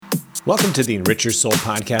Welcome to the Enrich Your Soul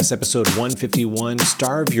Podcast, episode 151,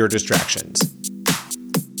 Starve Your Distractions.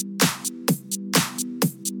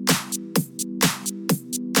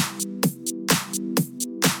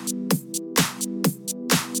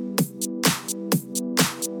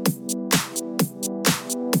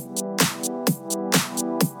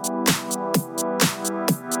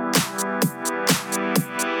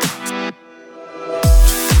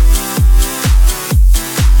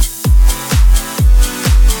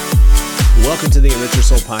 Welcome to the Enrich Your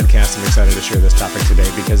Soul Podcast. I'm excited to share this topic today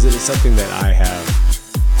because it is something that I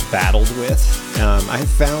have battled with. I have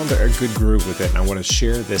found a good groove with it, and I want to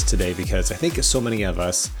share this today because I think so many of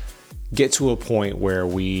us get to a point where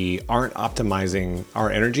we aren't optimizing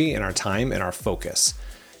our energy and our time and our focus.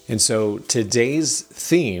 And so today's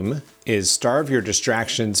theme is starve your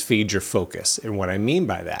distractions, feed your focus. And what I mean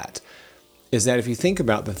by that is that if you think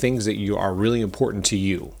about the things that you are really important to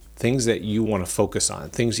you, things that you want to focus on,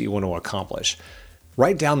 things that you want to accomplish,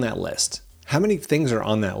 write down that list. How many things are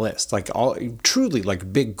on that list? Truly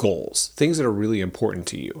big goals, things that are really important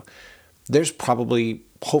to you. There's probably,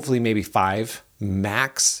 hopefully maybe 5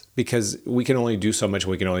 max, because we can only do so much,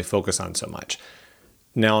 we can only focus on so much.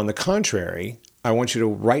 Now, on the contrary, I want you to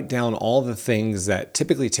write down all the things that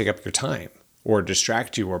typically take up your time or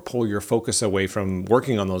distract you or pull your focus away from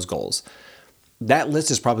working on those goals. That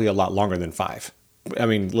list is probably a lot longer than 5. I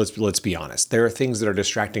mean, let's be honest. There are things that are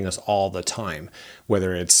distracting us all the time,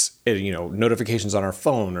 whether it's notifications on our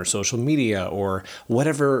phone or social media or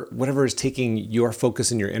whatever is taking your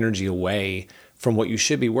focus and your energy away from what you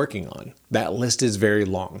should be working on. That list is very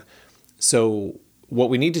long. So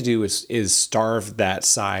what we need to do is starve that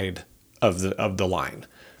side of the line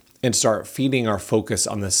and start feeding our focus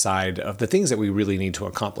on the side of the things that we really need to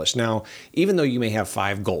accomplish. Now, even though you may have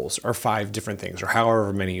 5 goals or 5 different things or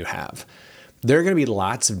however many you have, there are going to be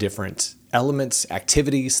lots of different elements,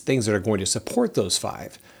 activities, things that are going to support those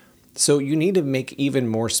 5. So you need to make even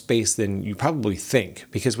more space than you probably think.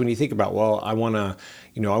 Because when you think about, well, I want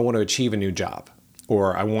to achieve a new job,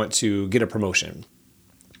 or I want to get a promotion,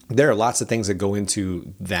 there are lots of things that go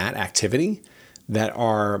into that activity that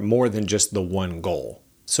are more than just the one goal.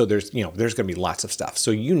 So there's going to be lots of stuff.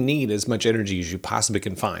 So you need as much energy as you possibly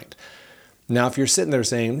can find. Now, if you're sitting there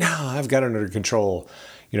saying, no, I've got it under control,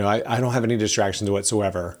 I don't have any distractions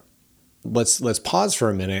whatsoever. Let's pause for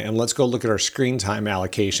a minute and let's go look at our screen time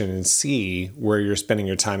allocation and see where you're spending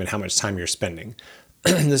your time and how much time you're spending.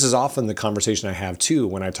 This is often the conversation I have too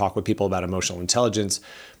when I talk with people about emotional intelligence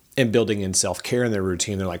and building in self-care in their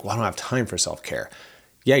routine. They're like, well, I don't have time for self-care.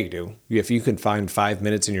 Yeah, you do. If you can find 5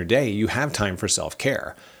 minutes in your day, you have time for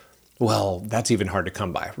self-care. Well, that's even hard to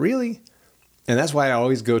come by. Really? And that's why I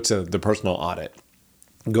always go to the personal audit.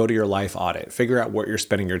 Go to your life audit, figure out what you're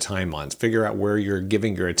spending your time on, figure out where you're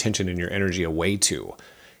giving your attention and your energy away to.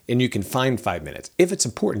 And you can find 5 minutes if it's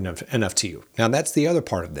important enough to you. Now, that's the other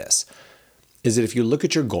part of this, is that if you look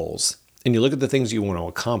at your goals and you look at the things you want to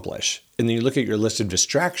accomplish, and then you look at your list of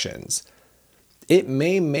distractions, it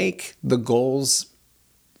may make the goals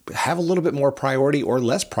have a little bit more priority or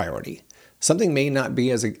less priority. Something may not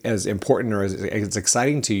be as important or as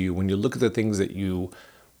exciting to you when you look at the things that you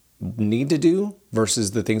need to do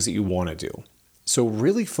versus the things that you want to do. So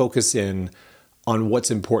really focus in on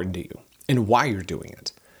what's important to you and why you're doing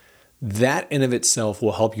it. That in of itself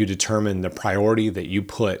will help you determine the priority that you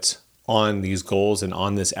put on these goals and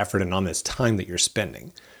on this effort and on this time that you're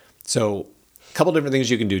spending. So a couple different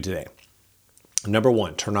things you can do today. Number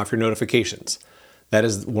 1, turn off your notifications. That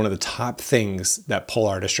is one of the top things that pull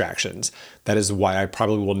our distractions. That is why I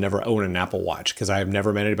probably will never own an Apple Watch, because I have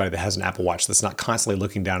never met anybody that has an Apple Watch that's not constantly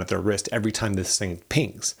looking down at their wrist every time this thing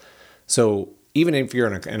pings. So even if you're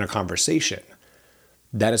in a conversation,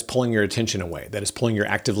 that is pulling your attention away. That is pulling your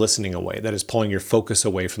active listening away. That is pulling your focus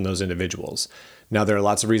away from those individuals. Now, there are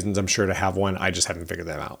lots of reasons I'm sure to have one. I just haven't figured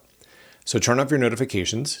them out. So turn off your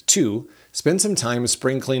notifications. 2, spend some time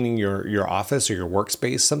spring cleaning your office or your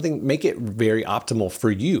workspace. Make it very optimal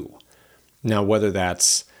for you. Now, whether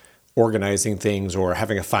that's organizing things or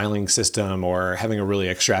having a filing system or having a really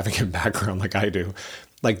extravagant background like I do,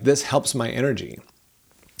 this helps my energy.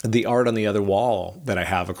 The art on the other wall that I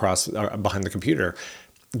have across behind the computer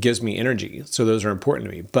gives me energy. So those are important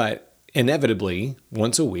to me. But inevitably,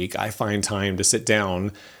 once a week, I find time to sit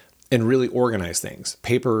down and really organize things,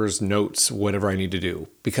 papers, notes, whatever I need to do,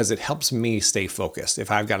 because it helps me stay focused. If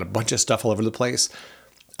I've got a bunch of stuff all over the place,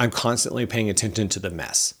 I'm constantly paying attention to the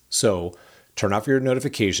mess. So turn off your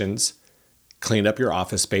notifications, clean up your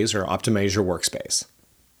office space, or optimize your workspace.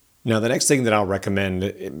 Now, the next thing that I'll recommend,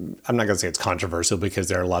 I'm not going to say it's controversial because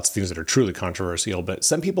there are lots of things that are truly controversial, but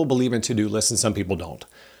some people believe in to-do lists and some people don't.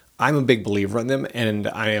 I'm a big believer in them, and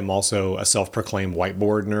I am also a self-proclaimed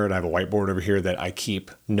whiteboard nerd. I have a whiteboard over here that I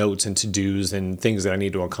keep notes and to-dos and things that I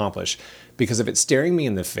need to accomplish, because if it's staring me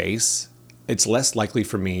in the face, it's less likely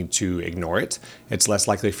for me to ignore it. It's less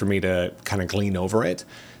likely for me to kind of glean over it.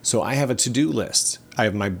 So I have a to-do list. I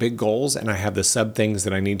have my big goals, and I have the sub things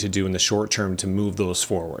that I need to do in the short term to move those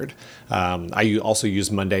forward. I also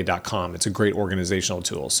use Monday.com. It's a great organizational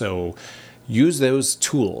tool. So use those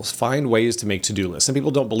tools. Find ways to make to-do lists. Some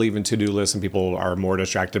people don't believe in to-do lists. Some people are more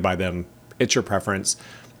distracted by them. It's your preference.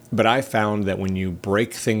 But I found that when you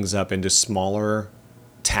break things up into smaller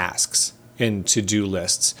tasks and to-do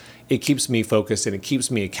lists, it keeps me focused and it keeps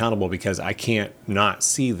me accountable, because I can't not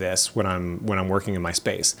see this when I'm working in my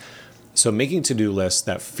space. So making to-do lists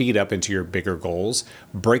that feed up into your bigger goals,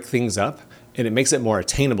 break things up, and it makes it more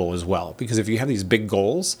attainable as well. Because if you have these big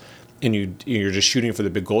goals and you're just shooting for the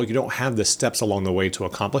big goal, you don't have the steps along the way to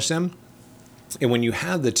accomplish them. And when you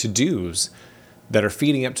have the to-dos that are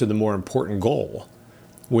feeding up to the more important goal,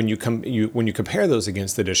 when you compare those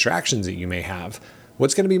against the distractions that you may have,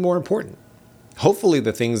 what's going to be more important? Hopefully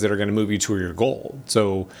the things that are going to move you to your goal.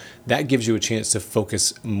 So that gives you a chance to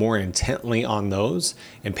focus more intently on those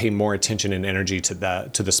and pay more attention and energy to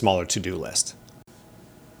the smaller to-do list.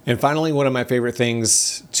 And finally, one of my favorite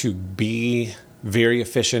things to be very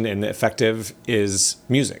efficient and effective is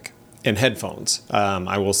music and headphones.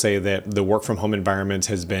 I will say that the work from home environment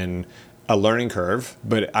has been a learning curve,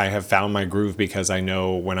 but I have found my groove, because I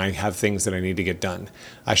know when I have things that I need to get done,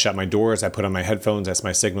 I shut my doors, I put on my headphones. That's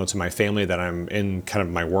my signal to my family that I'm in kind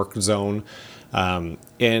of my work zone.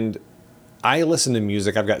 And I listen to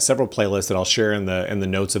music. I've got several playlists that I'll share in the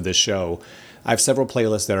notes of this show. I have several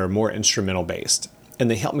playlists that are more instrumental based, and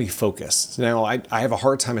they help me focus. Now, I have a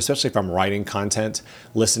hard time, especially if I'm writing content,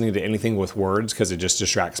 listening to anything with words, because it just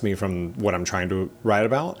distracts me from what I'm trying to write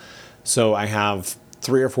about. So I have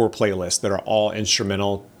 3 or 4 playlists that are all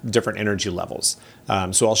instrumental, different energy levels.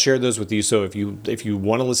 So I'll share those with you. So if you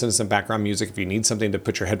want to listen to some background music, if you need something to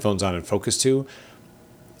put your headphones on and focus to,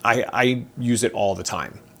 I use it all the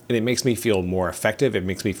time. And it makes me feel more effective. It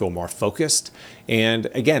makes me feel more focused. And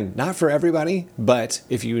again, not for everybody, but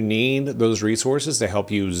if you need those resources to help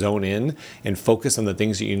you zone in and focus on the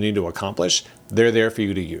things that you need to accomplish, they're there for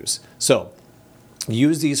you to use. So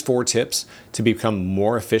use these 4 tips to become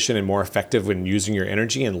more efficient and more effective when using your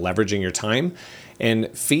energy and leveraging your time,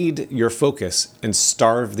 and feed your focus and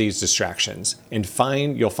starve these distractions. And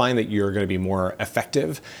you'll find that you're going to be more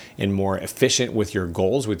effective and more efficient with your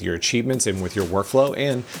goals, with your achievements, and with your workflow.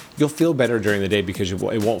 And you'll feel better during the day, because it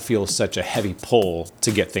won't feel such a heavy pull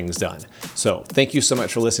to get things done. So thank you so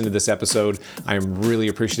much for listening to this episode. I'm really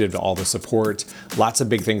appreciative of all the support. Lots of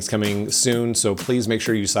big things coming soon. So please make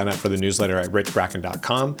sure you sign up for the newsletter at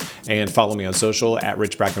richbracken.com and follow me on social at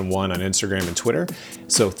richbracken1 on Instagram and Twitter.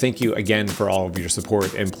 So thank you again for all of your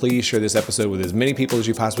support, and please share this episode with as many people as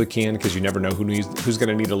you possibly can, because you never know who's going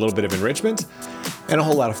to need a little bit of enrichment and a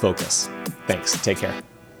whole lot of focus. Thanks. Take care.